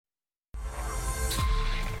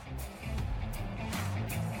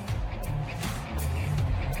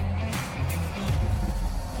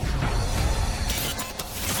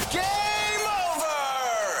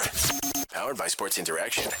Powered by Sports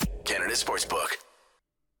Interaction, Canada Sportsbook.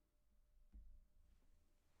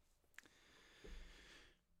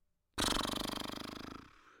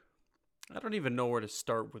 I don't even know where to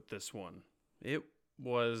start with this one. It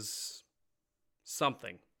was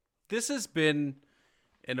something. This has been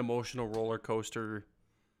an emotional roller coaster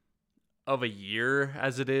of a year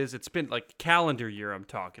as it is. It's been like calendar year I'm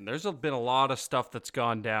talking. There's been a lot of stuff that's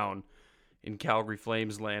gone down in Calgary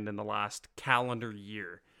Flames land in the last calendar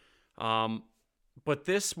year. But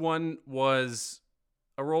this one was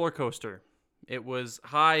a roller coaster. It was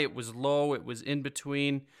high, it was low, it was in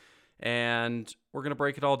between, and we're going to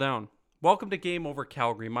break it all down. Welcome to Game Over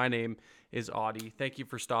Calgary. My name is Audie. Thank you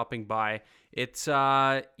for stopping by. It's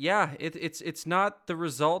it's not the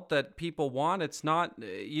result that people want. It's not.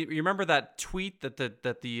 You remember that tweet that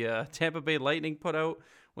the Tampa Bay Lightning put out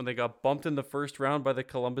when they got bumped in the first round by the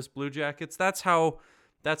Columbus Blue Jackets? That's how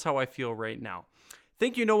I feel right now.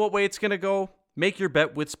 Think you know what way it's gonna go? Make your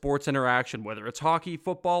bet with Sports Interaction. Whether it's hockey,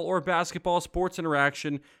 football, or basketball, Sports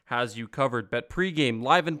Interaction has you covered. Bet pregame,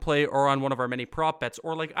 live and play, or on one of our many prop bets.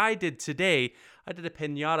 Or like I did today, I did a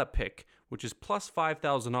pinata pick, which is plus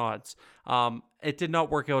 5,000 odds. It did not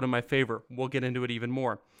work out in my favor. We'll get into it even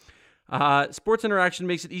more. Sports Interaction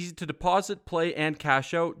makes it easy to deposit, play, and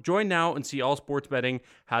cash out. Join now and see all sports betting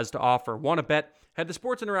has to offer. Want to bet? Head to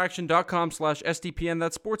sportsinteraction.com/SDPN.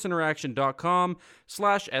 That's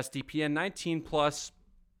sportsinteraction.com/SDPN. 19 plus.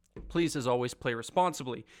 Please, as always, play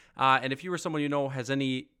responsibly. And if you or someone you know has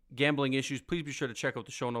any gambling issues, please be sure to check out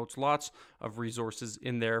the show notes. Lots of resources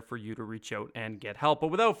in there for you to reach out and get help. But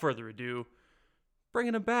without further ado,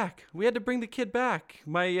 bringing him back. We had to bring the kid back.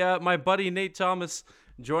 My buddy Nate Thomas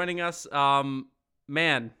joining us.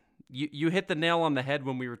 Man, you hit the nail on the head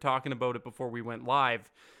when we were talking about it before we went live.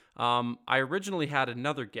 I originally had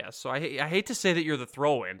another guest, so I hate to say that you're the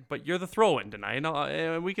throw-in, but you're the throw-in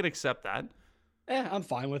tonight. We can accept that. I'm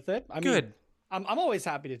fine with it. I Good. mean, I'm always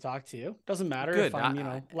happy to talk to you. Doesn't matter Good. if I'm,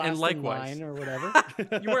 last in line or whatever.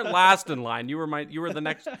 You weren't last in line. You were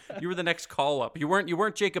the next call up. You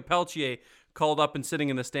weren't Jacob Peltier called up and sitting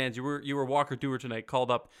in the stands. You were Walker Dewar tonight,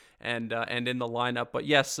 called up and in the lineup. But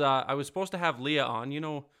yes, I was supposed to have Leah on.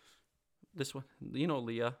 This one.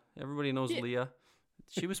 Leah. Everybody knows Leah.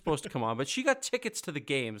 She was supposed to come on, but she got tickets to the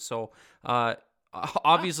game. So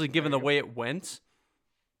obviously, given the way it went,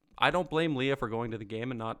 I don't blame Leah for going to the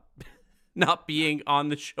game and not being on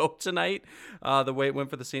the show tonight. The way it went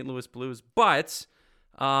for the St. Louis Blues, but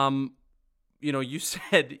you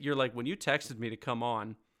said you're like when you texted me to come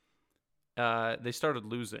on, they started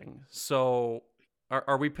losing. So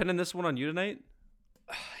are we pinning this one on you tonight?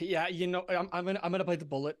 Yeah, I'm gonna bite the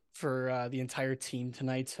bullet for the entire team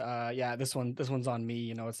tonight. This one's on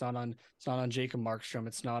me. It's not on Jacob Markstrom.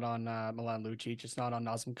 It's not on Milan Lucic. It's not on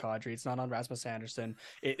Nazem Kadri. It's not on Rasmus Andersson.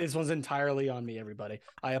 This one's entirely on me. Everybody,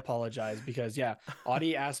 I apologize because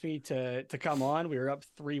Audie asked me to come on. We were up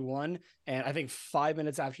 3-1, and I think 5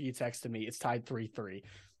 minutes after you texted me, it's tied 3-3.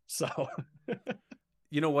 So.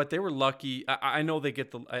 You know what? They were lucky. I know they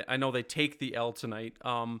I know they take the L tonight.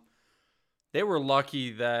 They were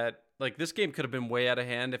lucky that this game could have been way out of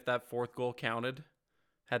hand if that fourth goal counted.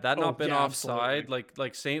 Had that not been offside,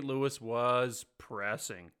 like St. Louis was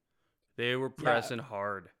pressing. They were pressing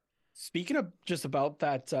hard. Speaking of just about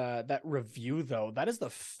that review though, that is the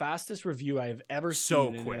fastest review I've ever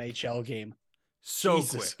seen in an NHL game. So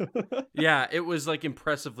Jesus. Quick. Yeah, it was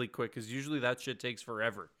impressively quick because usually that shit takes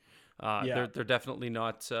forever. They're definitely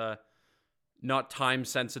not time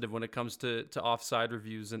sensitive when it comes to offside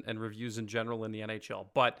reviews and reviews in general in the NHL.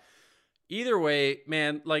 But either way,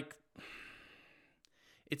 man,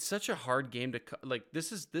 it's such a hard game to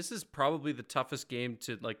this is probably the toughest game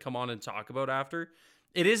to come on and talk about after.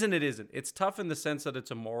 It is and it isn't. It's tough in the sense that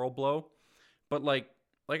it's a moral blow, but like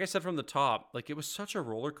I said from the top, it was such a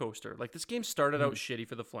roller coaster. This game started out shitty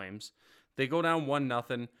for the Flames. They go down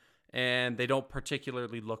 1-0. And they don't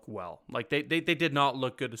particularly look well. They did not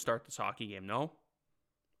look good to start this hockey game, no?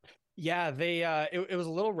 Yeah, they it was a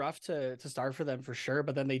little rough to start for them for sure,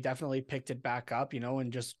 but then they definitely picked it back up,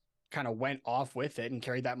 and just kind of went off with it and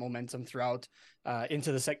carried that momentum throughout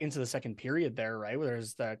into the second period there, right? Where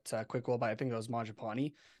there's that quick goal by I think it was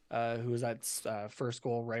Mangiapane, who was that first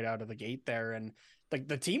goal right out of the gate there, and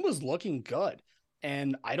the team was looking good.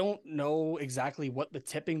 And I don't know exactly what the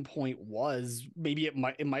tipping point was. Maybe it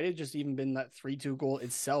might have just even been that 3-2 goal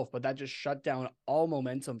itself, but that just shut down all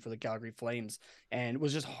momentum for the Calgary Flames and it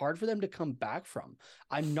was just hard for them to come back from.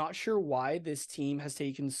 I'm not sure why this team has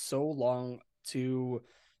taken so long to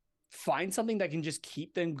find something that can just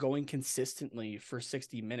keep them going consistently for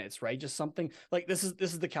 60 minutes, right? Just something like this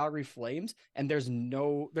is the Calgary Flames, and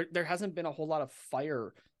there hasn't been a whole lot of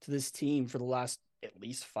fire to this team for the last at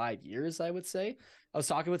least 5 years, I would say. I was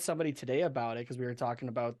talking with somebody today about it because we were talking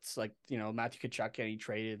about like, Matthew Tkachuk getting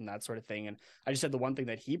traded and that sort of thing. And I just said the one thing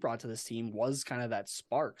that he brought to this team was kind of that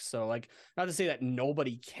spark. So like, not to say that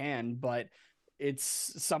nobody can, but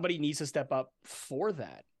it's somebody needs to step up for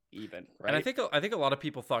that even, right? And I think a lot of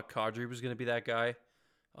people thought Kadri was going to be that guy.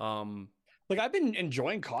 Like I've been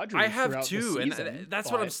enjoying Kadri. I have too, season, and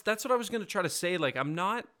that's what I was going to try to say. Like, I'm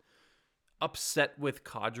not upset with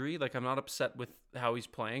Kadri. Like, I'm not upset with how he's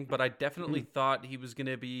playing, but I definitely thought he was going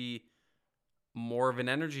to be more of an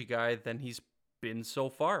energy guy than he's been so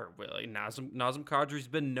far. Like, Nazem Kadri's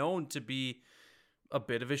been known to be a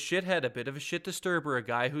bit of a shithead, a bit of a shit disturber, a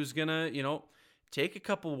guy who's going to, take a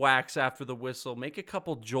couple whacks after the whistle, make a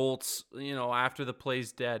couple jolts, after the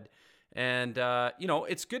play's dead. And,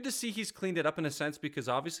 it's good to see he's cleaned it up in a sense, because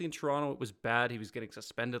obviously in Toronto it was bad. He was getting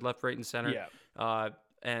suspended left, right, and center. Yeah.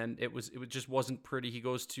 And it just wasn't pretty. He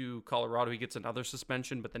goes to Colorado, he gets another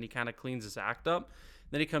suspension, but then he kind of cleans his act up.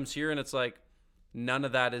 Then he comes here and it's like none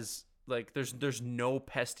of that is like there's no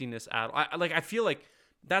pestiness at all. I feel like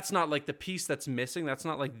that's not like the piece that's missing. That's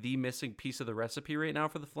not like the missing piece of the recipe right now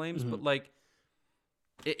for the Flames, but like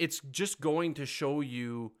it's just going to show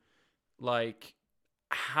you like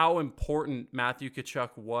how important Matthew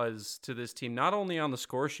Tkachuk was to this team, not only on the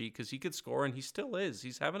score sheet, because he could score and he still is.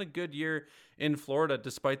 He's having a good year in Florida,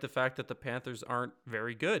 despite the fact that the Panthers aren't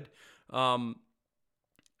very good. But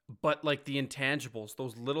like the intangibles,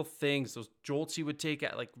 those little things, those jolts he would take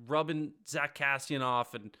at like rubbing Zach Cassian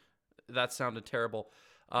off, and that sounded terrible.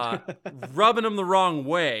 Rubbing him the wrong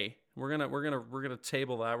way. We're gonna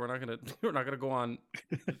table that. We're not gonna go on.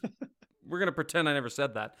 We're going to pretend I never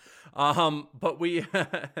said that. But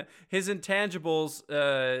his intangibles,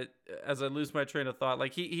 as I lose my train of thought,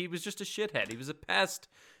 like he was just a shithead. He was a pest.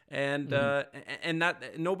 And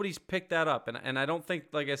that nobody's picked that up. And I don't think,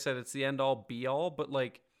 like I said, it's the end all be all, but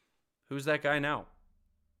like, who's that guy now?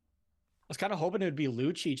 I was kind of hoping it would be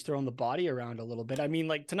Lucic throwing the body around a little bit. I mean,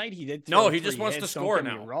 like tonight he did. No, he just wants to score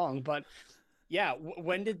now. Don't get me wrong, but yeah,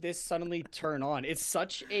 when did this suddenly turn on? It's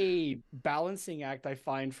such a balancing act, I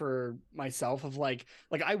find, for myself of like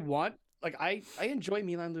I enjoy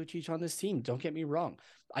Milan Lucic on this team. Don't get me wrong.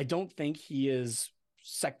 I don't think he is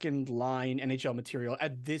second line NHL material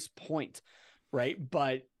at this point, right?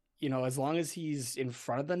 But, as long as he's in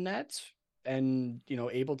front of the net and,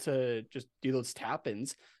 able to just do those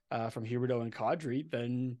tap-ins from Huberdeau and Kadri,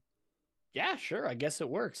 then yeah, sure, I guess it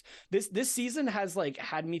works. This season has like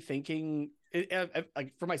had me thinking,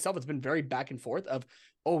 like for myself, it's been very back and forth of,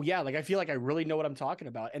 oh yeah, like I feel like I really know what I'm talking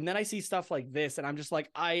about, and then I see stuff like this, and I'm just like,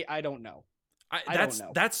 I don't know. I don't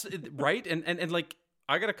know. That's right, and like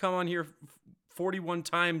I gotta come on here 41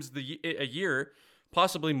 times a year,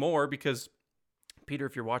 possibly more, because Peter,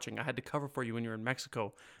 if you're watching, I had to cover for you when you were in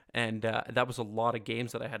Mexico, and that was a lot of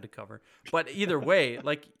games that I had to cover. But either way,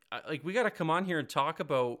 like we gotta come on here and talk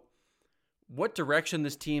about what direction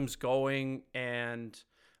this team's going, and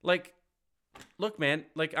like, look, man,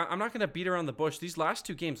 like I'm not gonna beat around the bush. These last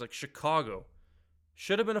two games, like Chicago,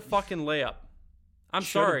 should have been a fucking layup. I'm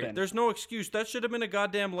sorry, there's no excuse. That should have been a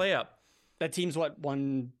goddamn layup. That team's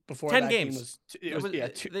won before 10 that games. Game was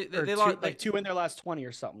They lost like two in their last 20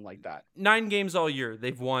 or something like that. 9 games all year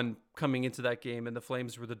they've won coming into that game, and the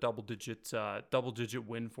Flames were the double digit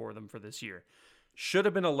win for them for this year. Should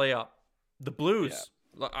have been a layup. The Blues.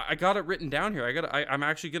 Yeah. I got it written down here. I'm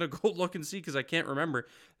actually going to go look and see because I can't remember.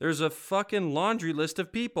 There's a fucking laundry list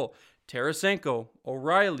of people. Tarasenko,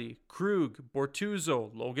 O'Reilly, Krug, Bortuzzo,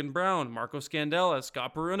 Logan Brown, Marco Scandella,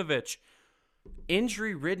 Scott Perunovich.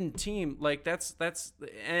 Injury-ridden team. Like, that's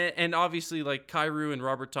and obviously, like, Kyrou and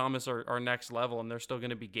Robert Thomas are next level, and they're still going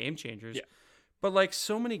to be game changers. Yeah. But, like,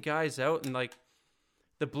 so many guys out, and, like,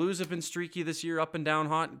 the Blues have been streaky this year, up and down,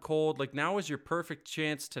 hot and cold. Like, now is your perfect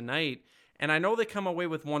chance tonight. And I know they come away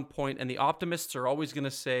with 1 point, and the optimists are always going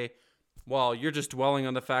to say, well, you're just dwelling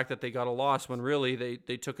on the fact that they got a loss, when really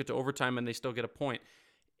they took it to overtime and they still get a point.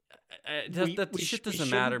 That shit doesn't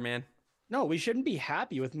matter, man. No, we shouldn't be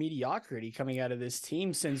happy with mediocrity coming out of this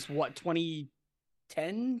team since, what,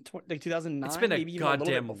 2010, like 2009? It's been maybe a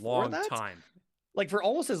goddamn long time. Like, for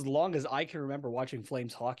almost as long as I can remember watching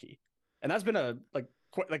Flames hockey. And that's been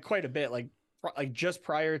quite a bit. Like just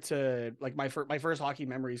prior to, like, my first hockey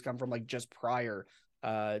memories come from like just prior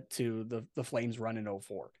to the Flames run in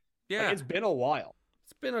 2004. Yeah, like, it's been a while.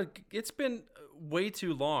 It's been way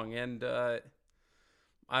too long, and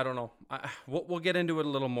I don't know. We'll get into it a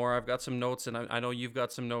little more. I've got some notes, and I know you've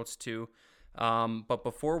got some notes too. But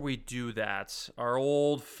before we do that, our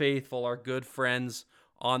old faithful, our good friends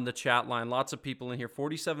on the chat line, lots of people in here,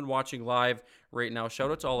 47 watching live right now.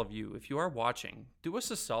 Shout out to all of you. If you are watching, do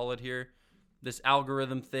us a solid here. This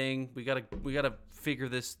algorithm thing, we gotta figure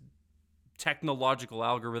this technological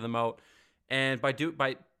algorithm out. And by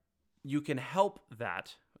you can help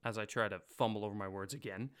that, as I try to fumble over my words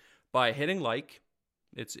again, by hitting like.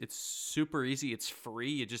 It's super easy. It's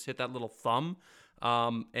free. You just hit that little thumb,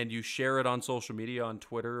 and you share it on social media, on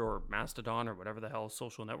Twitter or Mastodon or whatever the hell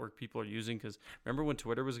social network people are using. Because remember when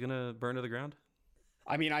Twitter was gonna burn to the ground?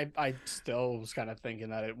 I mean, I still was kind of thinking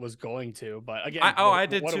that it was going to, but again, I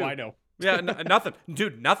did what too. do I know? Yeah, nothing,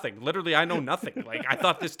 dude. Nothing. Literally, I know nothing. Like I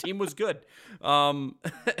thought this team was good.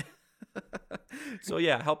 So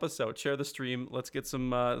yeah, help us out. Share the stream. Let's get some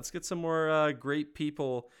more great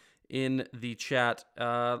people in the chat.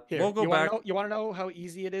 Here, we'll go back. You want to know how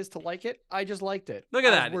easy it is to like it? I just liked it. Look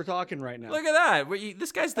at that. We're talking right now. Look at that.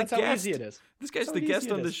 This guy's the That's guest. how easy it is. This guy's That's the how guest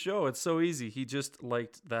easy it on the is. show. It's so easy. He just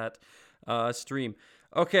liked that stream.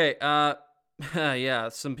 Okay. Yeah.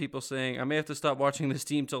 Some people saying I may have to stop watching this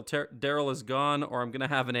team till Daryl is gone, or I'm gonna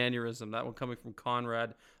have an aneurysm. That one coming from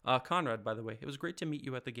Conrad. Conrad, by the way, it was great to meet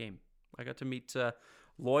you at the game. I got to meet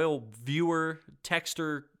loyal viewer,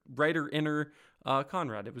 texter, writer, inner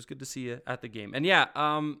Conrad. It was good to see you at the game. And yeah,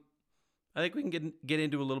 I think we can get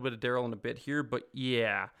into a little bit of Daryl in a bit here, but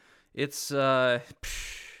yeah, it's not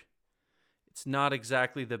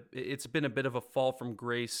exactly it's been a bit of a fall from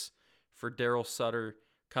grace for Daryl Sutter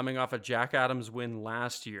coming off a Jack Adams win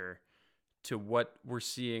last year to what we're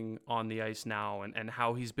seeing on the ice now, and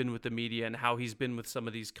how he's been with the media and how he's been with some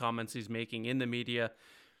of these comments he's making in the media.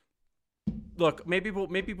 Look, maybe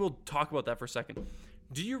we'll talk about that for a second.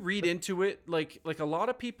 Do you read into it like a lot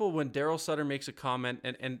of people when Daryl Sutter makes a comment,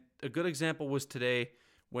 and a good example was today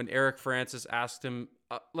when Eric Francis asked him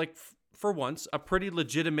for once a pretty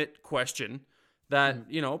legitimate question that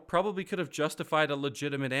probably could have justified a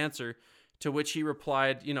legitimate answer, to which he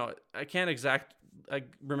replied, I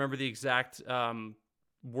remember the exact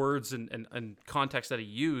words and context that he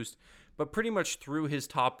used, but pretty much threw his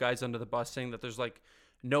top guys under the bus, saying that there's like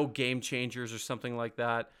no game changers or something like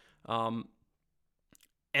that.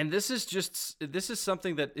 And this is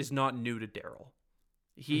something that is not new to Daryl.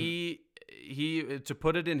 He to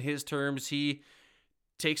put it in his terms, he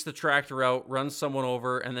takes the tractor out, runs someone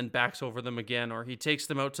over, and then backs over them again, or he takes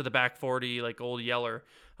them out to the back 40 like Old Yeller.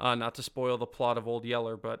 Not to spoil the plot of Old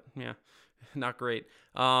Yeller, but yeah, not great.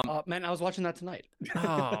 Man, I was watching that tonight.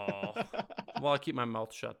 Oh, well, I'll keep my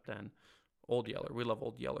mouth shut then. Old Yeller. We love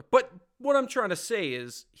Old Yeller. But what I'm trying to say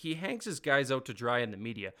is he hangs his guys out to dry in the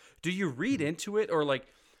media. Do you read into it? Or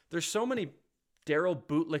there's so many Daryl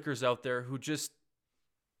bootlickers out there who just,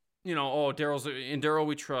 Daryl's in Daryl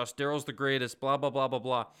we trust. Daryl's the greatest, blah, blah, blah, blah,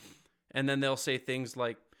 blah. And then they'll say things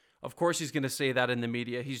like, of course he's going to say that in the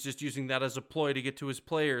media. He's just using that as a ploy to get to his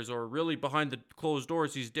players, or really behind the closed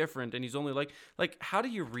doors, he's different. And he's only like, how do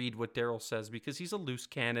you read what Daryl says? Because he's a loose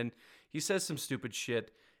cannon. He says some stupid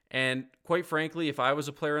shit. And quite frankly, if I was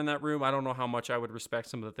a player in that room, I don't know how much I would respect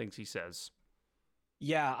some of the things he says.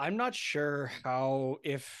 Yeah, I'm not sure how,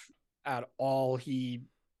 if at all, he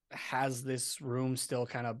has this room still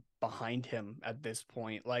kind of behind him at this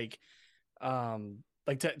point. To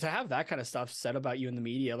have that kind of stuff said about you in the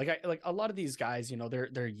media, like a lot of these guys,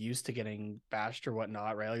 they're used to getting bashed or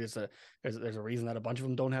whatnot, right? Like there's a reason that a bunch of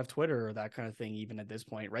them don't have Twitter or that kind of thing, even at this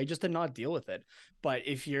point, right? Just to not deal with it. But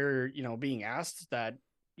if you're, being asked that,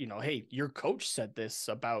 hey, your coach said this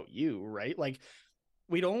about you, right? Like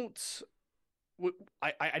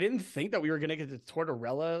I didn't think that we were going to get to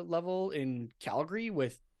Tortorella level in Calgary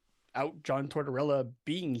without John Tortorella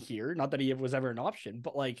being here. Not that he was ever an option,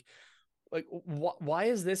 but why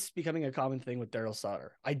is this becoming a common thing with Daryl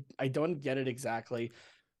Sutter? I don't get it exactly.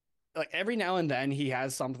 Like every now and then he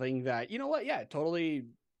has something that, yeah, totally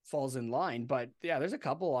falls in line, but yeah, there's a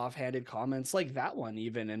couple offhanded comments like that one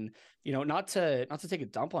even. And, not to take a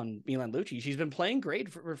dump on Milan Lucic. He's been playing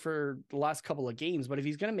great for the last couple of games, but if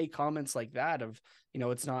he's going to make comments like that of,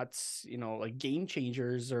 it's not, like game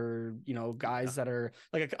changers or, guys that are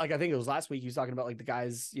like I think it was last week he was talking about like the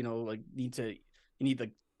guys, you need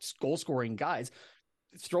like goal scoring guys.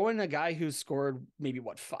 Throw in a guy who's scored maybe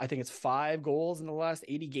I think it's 5 goals in the last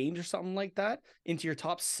 80 games or something like that into your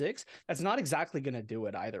top 6. That's not exactly going to do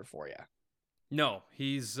it either for you. No,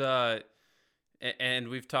 he's and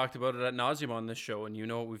we've talked about it ad nauseum on this show, and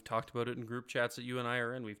we've talked about it in group chats that you and I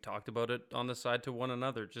are in. We've talked about it on the side to one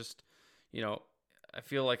another. Just, I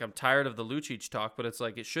feel like I'm tired of the Lucic talk, but it's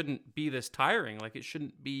like it shouldn't be this tiring. Like it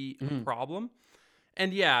shouldn't be a problem.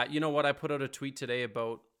 And yeah, you know what? I put out a tweet today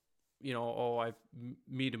about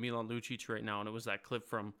me to Milan Lucic right now, and it was that clip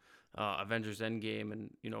from Avengers Endgame, and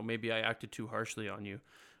maybe I acted too harshly on you.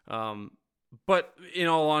 But in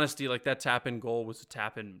all honesty, like, that tap-in goal was a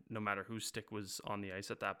tap-in no matter whose stick was on the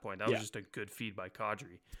ice at that point. That was just a good feed by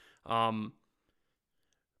Kadri.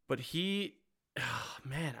 But he,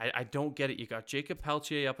 man, I don't get it. You got Jacob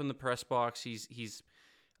Pelletier up in the press box. He's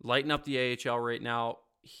lighting up the AHL right now.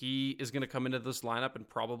 He is going to come into this lineup and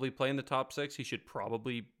probably play in the top six. He should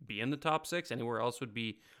probably be in the top six. Anywhere else would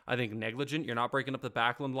be, I think, negligent. You're not breaking up the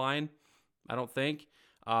Backlund line, I don't think.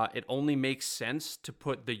 It only makes sense to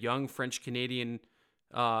put the young French-Canadian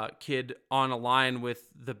kid on a line with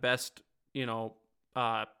the best,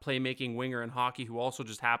 playmaking winger in hockey who also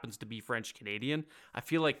just happens to be French-Canadian. I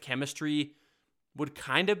feel like chemistry would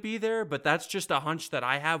kind of be there, but that's just a hunch that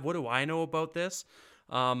I have. What do I know about this?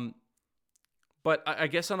 But I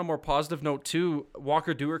guess on a more positive note too,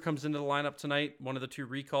 Walker Duehr comes into the lineup tonight, one of the 2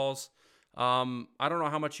 recalls. I don't know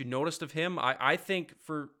how much you noticed of him. I think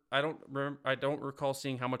I don't recall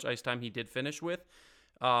seeing how much ice time he did finish with.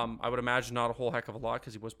 I would imagine not a whole heck of a lot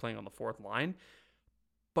because he was playing on the 4th line.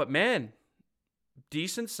 But man,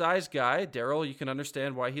 decent sized guy. Daryl, you can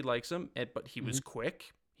understand why he likes him, but he was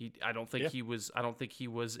quick. I don't think he looked out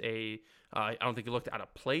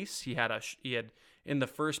of place. He had in the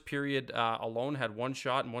first period alone had 1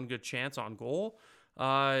 shot and 1 good chance on goal.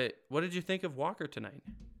 What did you think of Walker tonight?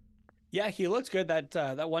 Yeah, he looked good.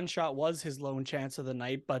 That 1 shot was his lone chance of the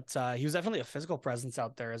night, but he was definitely a physical presence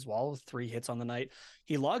out there as well with 3 hits on the night.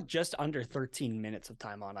 He logged just under 13 minutes of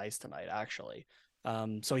time on ice tonight, actually.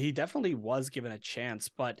 So he definitely was given a chance,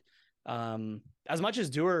 but as much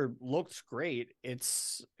as Duehr looked great,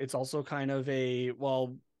 it's also kind of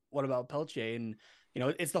what about Pelletier? And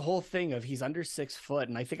it's the whole thing of he's under 6 foot,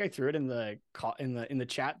 and I think I threw it in the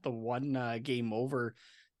chat, the one game over,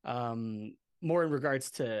 more in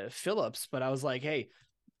regards to Phillips, but I was like, hey,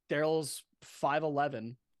 Daryl's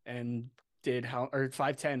 5'11" and did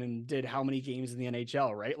 5'10" and did how many games in the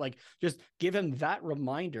NHL, right? Like, just give him that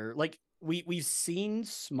reminder. Like, we've seen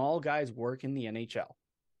small guys work in the NHL,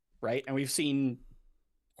 right? And we've seen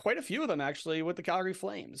quite a few of them actually with the Calgary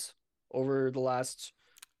Flames over the last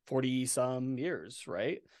 40 some years,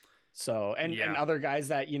 right? So, and other guys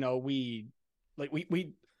that,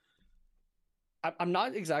 I'm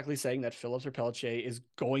not exactly saying that Phillips or Pelletier is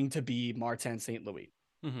going to be Martin St. Louis,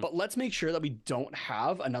 but let's make sure that we don't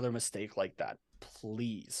have another mistake like that.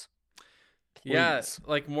 Please. Yeah,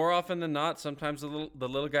 like, more often than not, sometimes the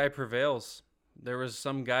little guy prevails. There was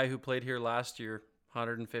some guy who played here last year,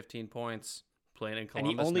 115 points, playing in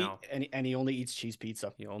Columbus now. And he only eats cheese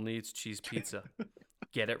pizza. He only eats cheese pizza.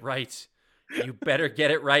 Get it right. You better get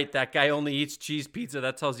it right. That guy only eats cheese pizza.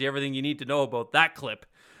 That tells you everything you need to know about that clip.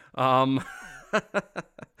 Some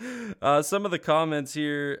of the comments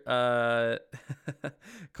here,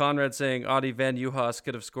 Conrad saying Audie Van Juhas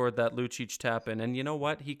could have scored that Lucic tap-in, and you know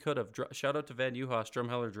what? He could have. Shout out to Van Juhas,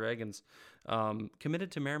 Drumheller Dragons,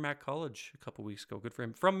 committed to Merrimack College a couple weeks ago. Good for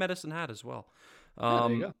him. From Medicine Hat as well.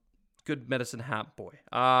 There you go. Good Medicine Hat boy.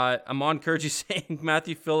 Amon Kurji saying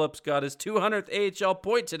Matthew Phillips got his 200th AHL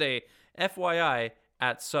point today, FYI,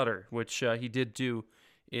 at Sutter, which he did do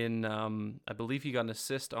in, I believe he got an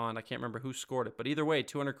assist on, I can't remember who scored it, but either way,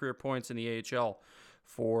 200 career points in the AHL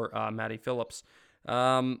for Matty Phillips.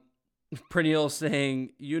 Pernille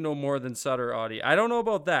saying, you know more than Sutter, Audie. I don't know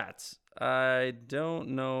about that. Are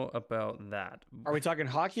we talking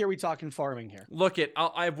hockey or are we talking farming here? Look,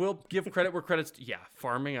 I will give credit where credit's... Yeah,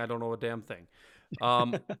 farming, I don't know a damn thing.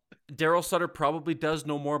 Daryl Sutter probably does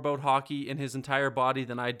know more about hockey in his entire body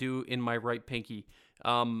than I do in my right pinky.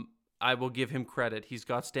 I will give him credit. He's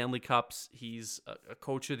got Stanley Cups. He's a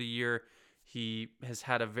coach of the year. He has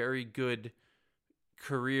had a very good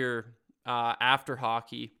career after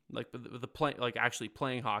hockey, actually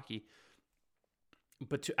playing hockey.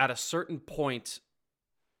 But at a certain point,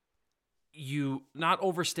 you not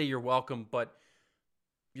overstay your welcome, but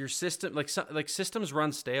your system, systems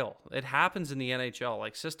run stale. It happens in the NHL.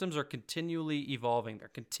 Like, systems are continually evolving. They're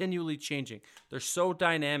continually changing. They're so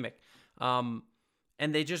dynamic. And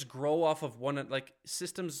they just grow off of one, like,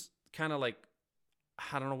 systems kind of, like,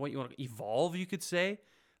 I don't know what you want to evolve, you could say.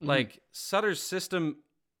 Mm-hmm. Like, Sutter's system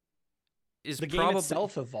is the game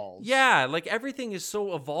itself evolves. Yeah, like, everything is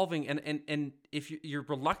so evolving, and if your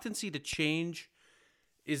reluctancy to change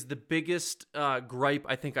is the biggest gripe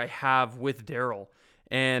I think I have with Daryl.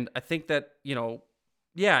 And I think that,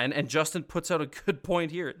 and Justin puts out a good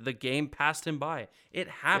point here. The game passed him by. It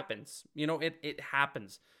happens. Yep. It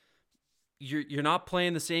happens. You're not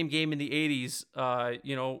playing the same game in the 80s,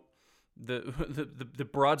 the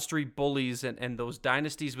Broad Street Bullies and those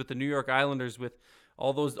dynasties with the New York Islanders with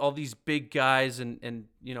all these big guys and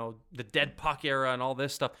the dead puck era and all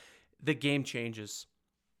this stuff, the game changes.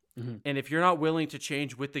 Mm-hmm. And if you're not willing to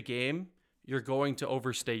change with the game, you're going to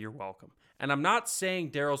overstay your welcome. And I'm not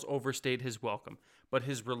saying Daryl's overstayed his welcome, but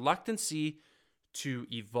his reluctancy to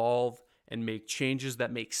evolve and make changes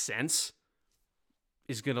that make sense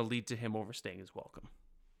is going to lead to him overstaying his welcome.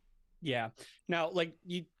 Yeah. Now,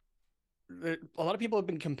 a lot of people have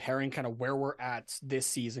been comparing kind of where we're at this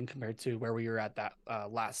season compared to where we were at that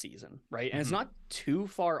last season, right? And it's not too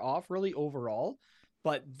far off really overall,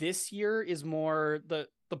 but this year is more the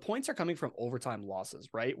points are coming from overtime losses,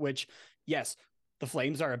 right? Which, yes, the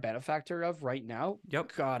Flames are a benefactor of right now.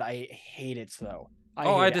 Yep. God, I hate it though.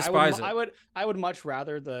 I despise it. I would much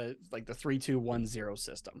rather the 3-2-1-0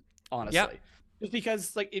 system, honestly. Yep. Just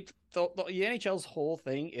because the NHL's whole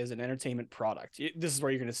thing is an entertainment product. This is where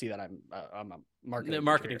you're going to see that I'm a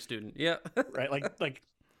marketing student. Yeah. Right.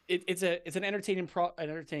 It's an entertaining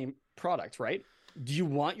product, right? Do you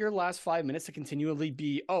want your last 5 minutes to continually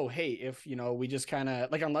be, oh, hey, if, we just kind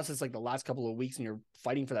of unless it's the last couple of weeks and you're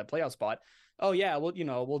fighting for that playoff spot. Oh yeah. Well,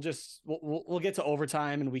 we'll get to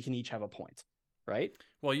overtime and we can each have a point. Right.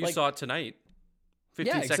 Well, you saw it tonight.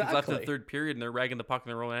 15 seconds left in the third period and they're ragging the puck in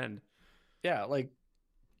their own end. Yeah,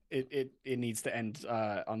 it needs to end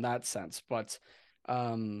on that sense, but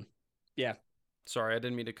yeah. Sorry, I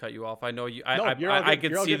didn't mean to cut you off. I know you. No, I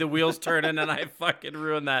could see the wheels turning, and I fucking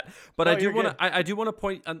ruined that. But no, I do want to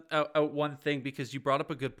point out one thing because you brought up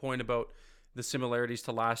a good point about the similarities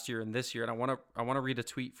to last year and this year, and I want to read a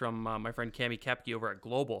tweet from my friend Cami Kepke over at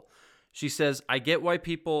Global. She says, I get why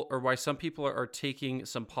some people are taking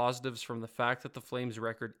some positives from the fact that the Flames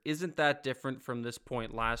record isn't that different from this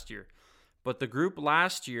point last year. But the group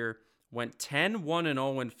last year went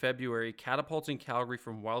 10-1-0 in February, catapulting Calgary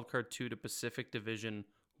from Wildcard 2 to Pacific Division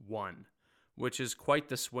 1, which is quite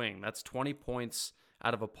the swing. That's 20 points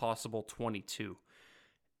out of a possible 22.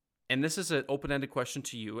 And this is an open-ended question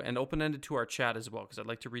to you and open-ended to our chat as well, because I'd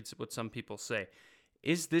like to read what some people say.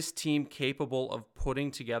 Is this team capable of putting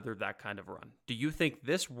together that kind of run? Do you think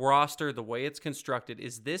this roster, the way it's constructed,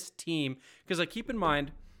 is this team? Because keep in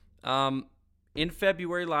mind, in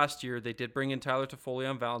February last year, they did bring in Tyler Toffoli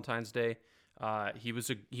on Valentine's Day. He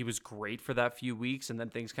was great for that few weeks, and then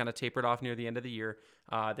things kind of tapered off near the end of the year.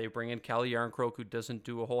 They bring in Calle Jarnkrok, who doesn't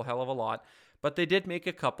do a whole hell of a lot, but they did make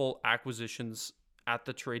a couple acquisitions at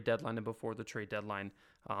the trade deadline and before the trade deadline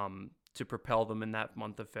to propel them in that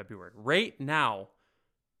month of February. Right now,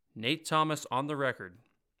 Nate Thomas on the record,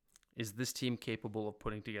 is this team capable of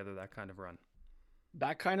putting together that kind of run?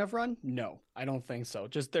 That kind of run? No, I don't think so.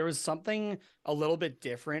 Just there was something a little bit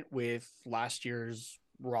different with last year's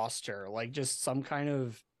roster, just some kind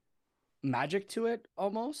of magic to it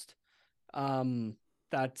almost.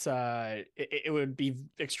 That it would be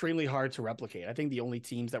extremely hard to replicate. I think the only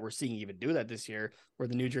teams that we're seeing even do that this year were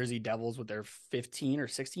the New Jersey Devils with their 15 or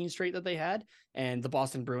 16 straight that they had, and the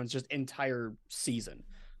Boston Bruins just entire season.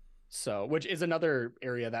 So, which is another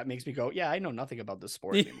area that makes me go, yeah, I know nothing about this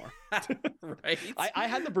sport anymore. Right. I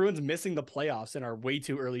had the Bruins missing the playoffs in our way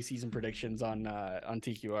too early season predictions on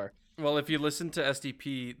TQR. Well, if you listen to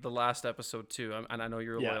SDP, the last episode too, and I know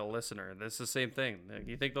you're a loyal listener, this is the same thing.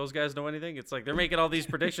 You think those guys know anything? It's they're making all these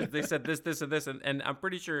predictions. They said this, this, and this, and I'm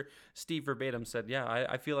pretty sure Steve verbatim said, yeah,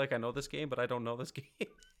 I feel like I know this game, but I don't know this game.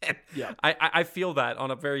 Yeah, I feel that on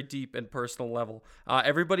a very deep and personal level.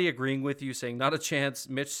 Everybody agreeing with you, saying not a chance.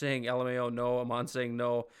 Mitch saying LMAO no. Amon saying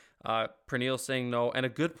no. Pernille saying no. And a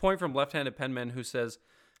good point from left-handed penman who says,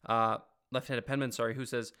 who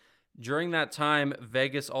says, during that time,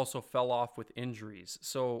 Vegas also fell off with injuries.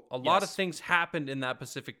 So a lot of things happened in that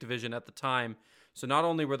Pacific Division at the time. So not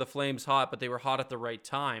only were the Flames hot, but they were hot at the right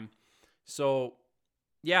time. So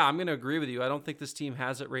yeah, I'm going to agree with you. I don't think this team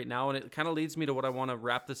has it right now. And it kind of leads me to what I want to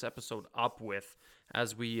wrap this episode up with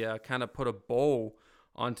as we kind of put a bow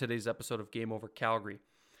on today's episode of Game Over Calgary.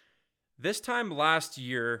 This time last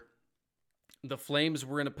year, the Flames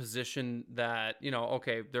were in a position that,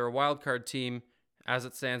 okay, they're a wild card team. As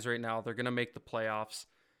it stands right now, they're going to make the playoffs.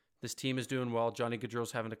 This team is doing well. Johnny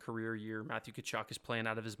Gaudreau's having a career year. Matthew Tkachuk is playing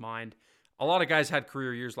out of his mind. A lot of guys had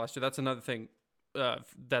career years last year. That's another thing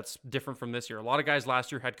that's different from this year. A lot of guys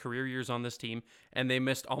last year had career years on this team, and they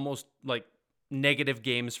missed almost negative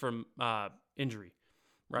games from injury,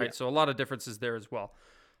 right? Yeah. So a lot of differences there as well.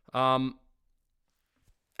 At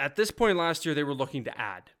this point last year, they were looking to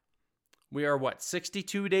add. We are,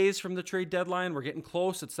 62 days from the trade deadline? We're getting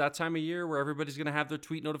close. It's that time of year where everybody's going to have their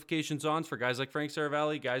tweet notifications on for guys like Frank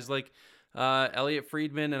Saravalli, guys like Elliot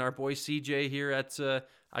Friedman, and our boy CJ here at,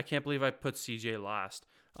 I can't believe I put CJ last.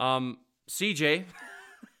 CJ,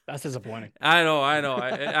 That's disappointing. I know. I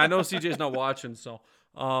know CJ's not watching, so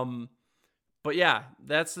but yeah,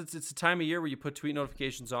 it's a time of year where you put tweet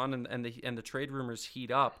notifications on and the trade rumors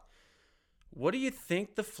heat up. What do you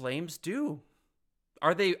think the Flames do?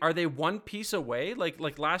 Are they one piece away?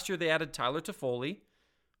 Like last year they added Tyler Toffoli,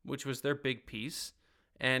 which was their big piece,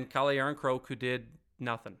 and Kalle Järnkrok, who did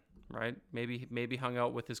nothing, right? Maybe hung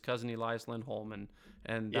out with his cousin Elias Lindholm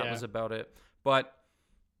and that was about it. But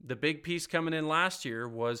the big piece coming in last year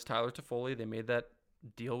was Tyler Toffoli. They made that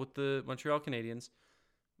deal with the Montreal Canadiens.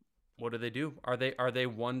 What do? Are they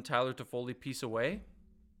one Tyler Toffoli piece away?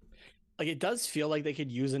 Like, it does feel like they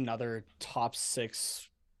could use another top 6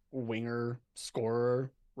 winger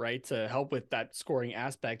scorer, right, to help with that scoring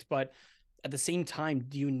aspect. But at the same time,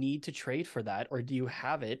 do you need to trade for that, or do you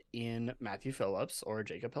have it in Matthew Phillips or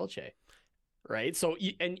Jacob Pelche? Right. So,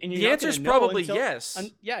 and the answer is probably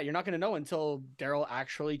yes. You're not going to know until Daryl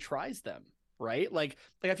actually tries them. Right. Like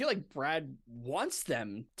I feel like Brad wants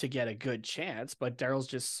them to get a good chance, but Daryl's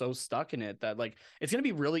just so stuck in it that, like, it's going to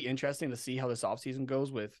be really interesting to see how this offseason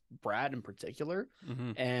goes with Brad in particular.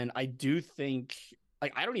 Mm-hmm. And I do think,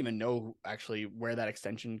 like, I don't even know actually where that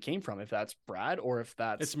extension came from, if that's Brad or if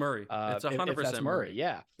that's it's Murray. It's 100% Murray.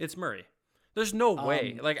 Yeah. It's Murray. There's no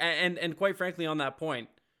way. Like, and quite frankly, on that point,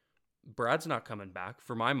 Brad's not coming back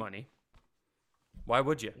for my money. Why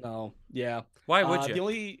would you? No. Yeah. Why would you?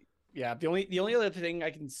 The only other thing I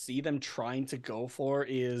can see them trying to go for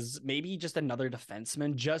is maybe just another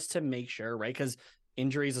defenseman, just to make sure, right? Because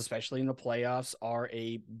injuries, especially in the playoffs, are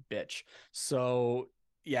a bitch. So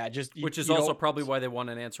yeah, which is also probably why they want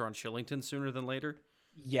an answer on Shillington sooner than later.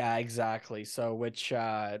 Yeah, exactly. So, which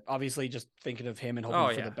obviously just thinking of him and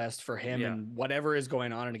hoping for the best for him and whatever is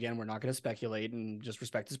going on. And again, we're not going to speculate and just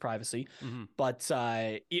respect his privacy. Mm-hmm. But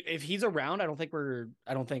if he's around, I don't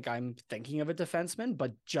think I'm thinking of a defenseman,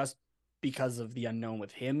 but just because of the unknown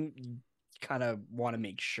with him, you kind of want to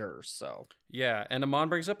make sure. So yeah, and Amon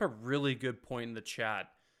brings up a really good point in the chat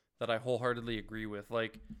that I wholeheartedly agree with.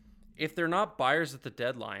 Like, if they're not buyers at the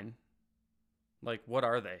deadline, like, what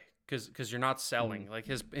are they? Because you're not selling. Like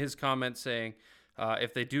his comment saying,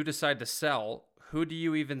 if they do decide to sell, who do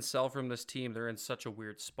you even sell from this team? They're in such a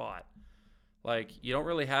weird spot. Like, you don't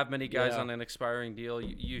really have many guys on an expiring deal.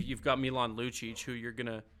 You've got Milan Lucic, who you're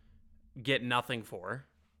gonna get nothing for,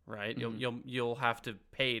 right? Mm-hmm. You'll have to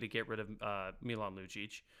pay to get rid of Milan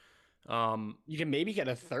Lucic. You can maybe get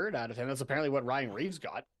a third out of him. That's apparently what Ryan Reeves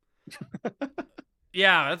got.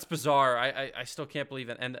 Yeah, that's bizarre. I still can't believe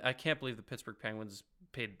it, and I can't believe the Pittsburgh Penguins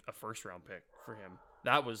paid a first-round pick for him.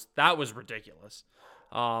 That was ridiculous.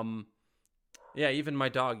 Yeah, even my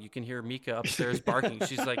dog, you can hear Mika upstairs barking.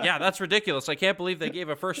 She's like, "Yeah, that's ridiculous. I can't believe they gave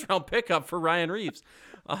a first-round pick up for Ryan Reeves."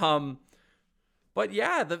 But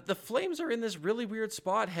yeah, the Flames are in this really weird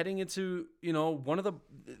spot heading into, one of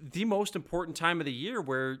the most important time of the year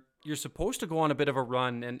where you're supposed to go on a bit of a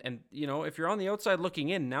run. And if you're on the outside looking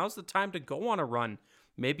in, now's the time to go on a run.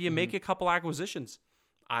 Maybe you make a couple acquisitions.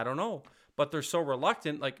 I don't know. But they're so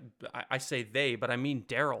reluctant. Like, I say they, but I mean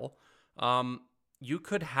Daryl. You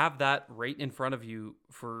could have that right in front of you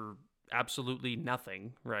for absolutely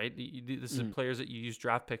nothing, right? This is players that you use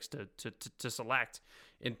draft picks to select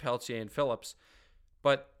in Peltier and Phillips.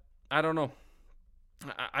 But I don't know.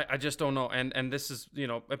 I just don't know. And this is,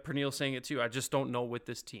 Pernille saying it too. I just don't know with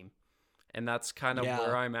this team. And that's kind of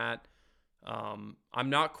where I'm at. I'm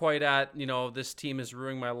not quite at, this team is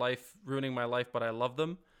ruining my life, but I love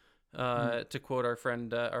them, to quote our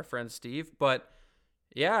friend Steve. But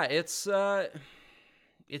yeah, it's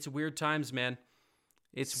weird times, man.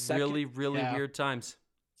 It's really weird times.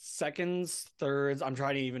 Seconds, thirds. I'm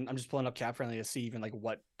just pulling up Cap Friendly to see even like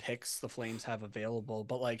what picks the Flames have available.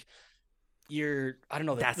 But like, I don't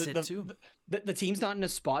know. That's it too. The team's not in a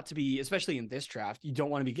spot to be, especially in this draft. You don't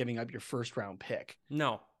want to be giving up your first round pick.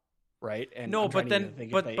 No. Right. And no, but then,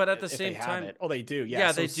 but at the same time, oh, they do. Yeah,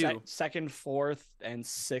 yeah, they do. Second, fourth, and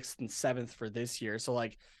sixth and seventh for this year. So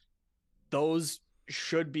like, those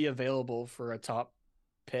should be available for a top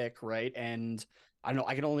pick, right? And I don't know.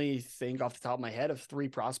 I can only think off the top of my head of 3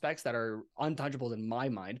 prospects that are untouchables in my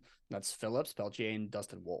mind. That's Phillips, Peltier, and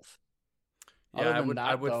Dustin Wolf. Yeah,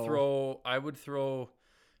 I would throw.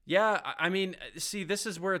 Yeah, I mean, see, this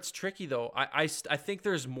is where it's tricky though. I think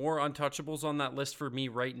there's more untouchables on that list for me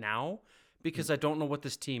right now because I don't know what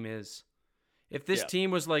this team is. If this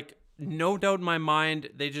team was like, no doubt in my mind,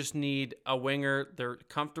 they just need a winger. They're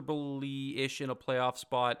comfortably-ish in a playoff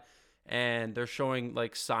spot, and they're showing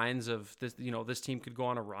like signs of this. This team could go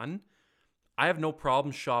on a run. I have no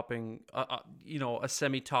problem shopping, a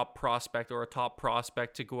semi-top prospect or a top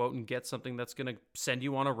prospect to go out and get something that's going to send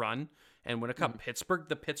you on a run and win a cup.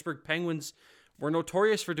 The Pittsburgh Penguins were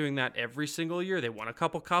notorious for doing that every single year. They won a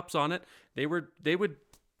couple cups on it. They would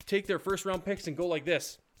take their first round picks and go like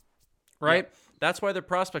this, right? Yep. That's why their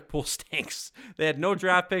prospect pool stinks. They had no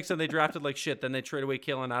draft picks and they drafted like shit. Then they trade away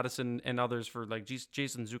Kalen Addison and others for like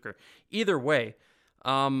Jason Zucker. Either way,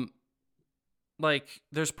 like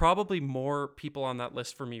there's probably more people on that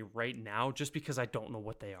list for me right now just because I don't know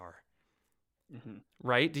what they are. Mm-hmm.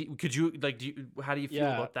 Right? How do you feel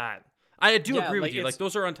about that? I do agree with you. Like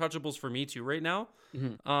those are untouchables for me too right now.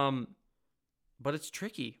 Mm-hmm. But it's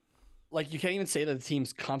tricky. Like you can't even say that the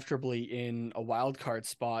team's comfortably in a wild card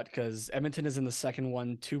spot because Edmonton is in the second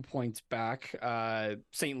one, 2 points back.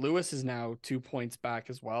 St. Louis is now 2 points back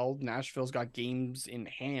as well. Nashville's got games in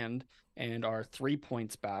hand and are 3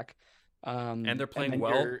 points back. And they're playing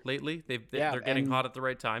well lately. They're getting hot at the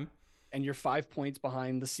right time. And you're 5 points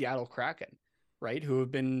behind the Seattle Kraken, right? Who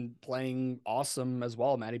have been playing awesome as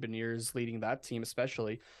well. Matty Beniers leading that team,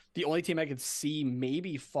 especially. The only team I could see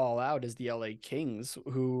maybe fall out is the LA Kings,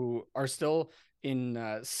 who are still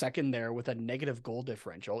in second there with a negative goal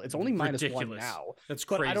differential. It's only -1 now. That's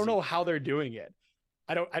crazy. But I don't know how they're doing it.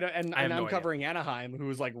 And I'm covering Anaheim,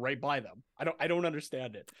 who's like right by them. I don't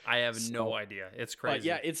understand it. I have no idea. It's crazy. But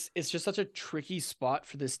yeah, it's just such a tricky spot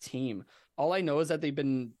for this team. All I know is that they've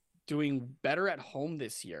been doing better at home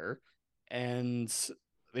this year, and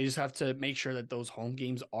they just have to make sure that those home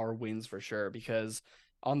games are wins for sure, because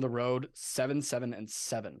on the road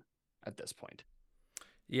 7-7-7 at this point.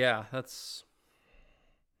 Yeah, that's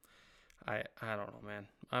I don't know,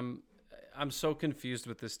 man. I'm so confused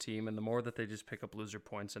with this team, and the more that they just pick up loser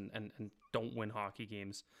points and don't win hockey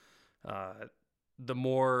games, the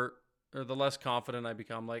more or the less confident I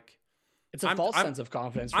become. Like it's a false sense of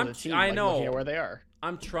confidence for the team. I know looking at where they are.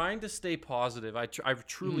 I'm trying to stay positive. I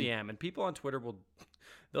truly am, and people on Twitter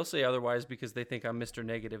they'll say otherwise because they think I'm Mr.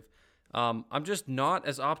 Negative. I'm just not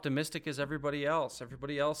as optimistic as everybody else.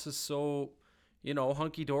 Everybody else is so,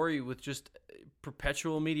 hunky-dory with just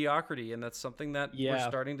perpetual mediocrity, and that's something that we're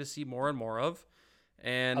starting to see more and more of.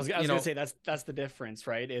 And I was going to say that's the difference,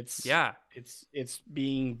 right? It's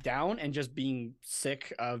being down and just being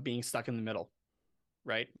sick of being stuck in the middle,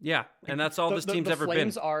 right? Yeah, and that's all this team's ever been.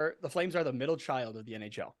 The Flames are the middle child of the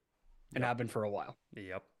NHL, and have been for a while.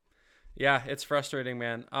 Yep. Yeah, it's frustrating,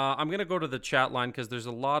 man. I'm going to go to the chat line because there's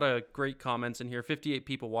a lot of great comments in here. 58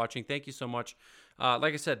 people watching. Thank you so much.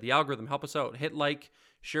 Like I said, the algorithm, help us out. Hit like,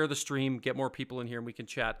 share the stream, get more people in here, and we can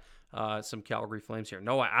chat some Calgary Flames here.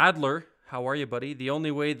 Noah Adler, how are you, buddy? The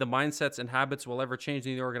only way the mindsets and habits will ever change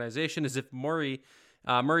in the organization is if Murray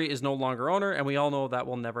is no longer owner, and we all know that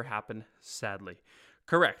will never happen, sadly.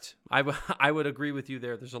 Correct. I would agree with you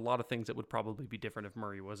there. There's a lot of things that would probably be different if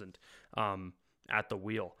Murray wasn't at the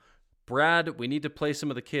wheel. Brad, we need to play some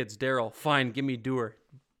of the kids. Daryl, fine, give me Dewar.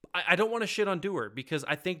 I don't want to shit on Dewar because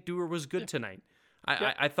I think Dewar was good tonight.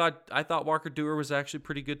 I thought Walker Dewar was actually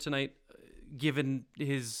pretty good tonight, given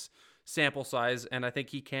his sample size, and I think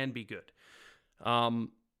he can be good.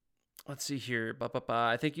 Let's see here.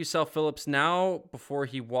 I think you sell Phillips now before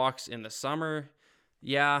he walks in the summer.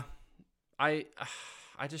 Yeah, I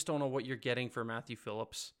just don't know what you're getting for Matthew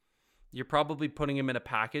Phillips. You're probably putting him in a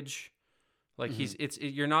package. Like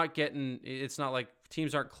you're not getting. It's not like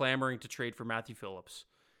teams aren't clamoring to trade for Matthew Phillips.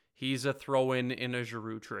 He's a throw-in in a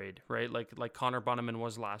Giroux trade, right? Like Connor Bunnaman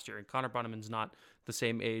was last year, and Connor Bunnaman's not the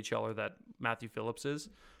same AHLer that Matthew Phillips is.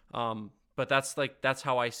 But that's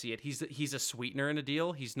how I see it. He's a sweetener in a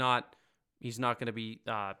deal. He's not going to be.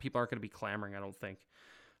 People aren't going to be clamoring, I don't think.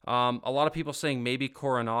 A lot of people saying maybe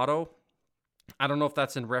Coronado. I don't know if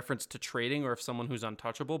that's in reference to trading or if someone who's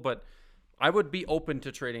untouchable, but I would be open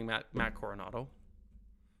to trading Matt Coronado.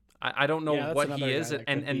 I don't know what he is,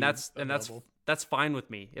 and that's fine with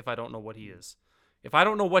me if I don't know what he is. If I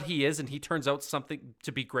don't know what he is and he turns out something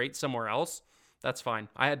to be great somewhere else, that's fine.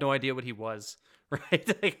 I had no idea what he was,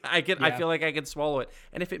 right? Like I feel like I can swallow it.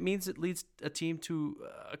 And if it means it leads a team to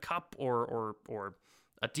a cup or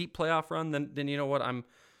a deep playoff run, then you know what? I'm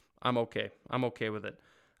okay. I'm okay with it.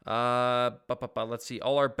 Let's see.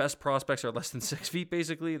 All our best prospects are less than 6 feet,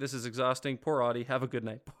 basically. This is exhausting. Poor Audie. Have a good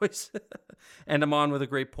night, boys. And I'm on with a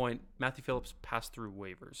great point. Matthew Phillips passed through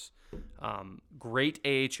waivers. Great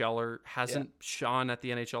AHLer. Hasn't shone at the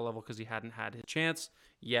NHL level because he hadn't had his chance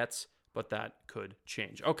yet, but that could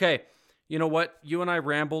change. Okay. You know what? You and I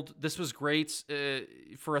rambled. This was great.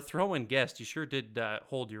 For a throw-in guest, you sure did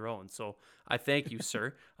hold your own. So I thank you,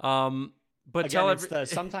 sir. But again,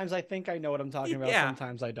 sometimes I think I know what I'm talking about. Yeah.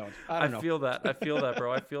 Sometimes I don't. I don't know. I feel that,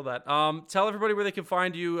 bro. I feel that. Tell everybody where they can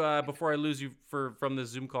find you before I lose you from the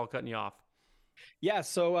Zoom call cutting you off. Yeah,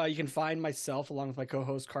 so you can find myself along with my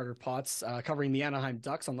co-host Carter Potts covering the Anaheim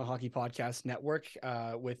Ducks on the Hockey Podcast Network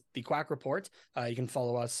with the Quack Report. You can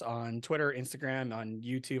follow us on Twitter, Instagram, on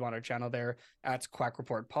YouTube on our channel there at Quack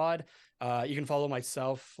Report Pod. You can follow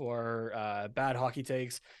myself for bad hockey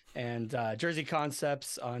takes and Jersey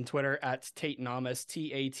Concepts on Twitter at Tatenomas,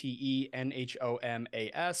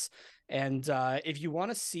 TATENHOMAS. And if you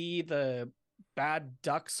want to see the bad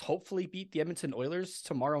Ducks hopefully beat the Edmonton Oilers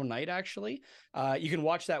tomorrow night, actually, you can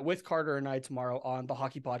watch that with Carter and I tomorrow on the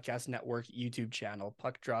Hockey Podcast Network YouTube channel.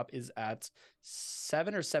 Puck drop is at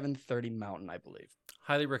 7 or 7:30 Mountain, I believe.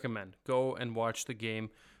 Highly recommend. Go and watch the game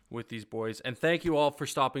with these boys. And thank you all for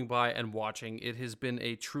stopping by and watching. It has been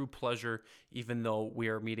a true pleasure, even though we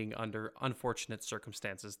are meeting under unfortunate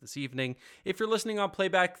circumstances this evening. If you're listening on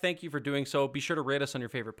playback, thank you for doing so. Be sure to rate us on your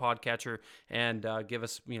favorite podcatcher and give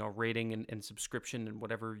us, rating and subscription and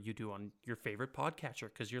whatever you do on your favorite podcatcher,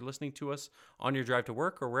 because you're listening to us on your drive to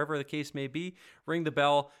work or wherever the case may be. Ring the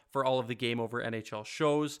bell for all of the Game Over NHL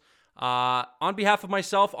shows. On behalf of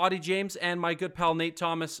myself, Audie James, and my good pal Nate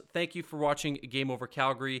Thomas, thank you for watching Game Over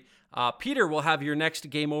Calgary. Peter will have your next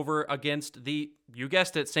Game Over against the, you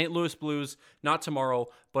guessed it, St. Louis Blues, not tomorrow,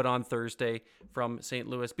 but on Thursday from St.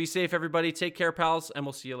 Louis. Be safe, everybody. Take care, pals, and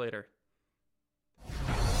we'll see you later.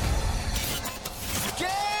 Game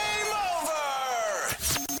over!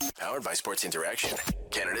 Powered by Sports Interaction,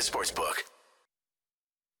 Canada Sportsbook.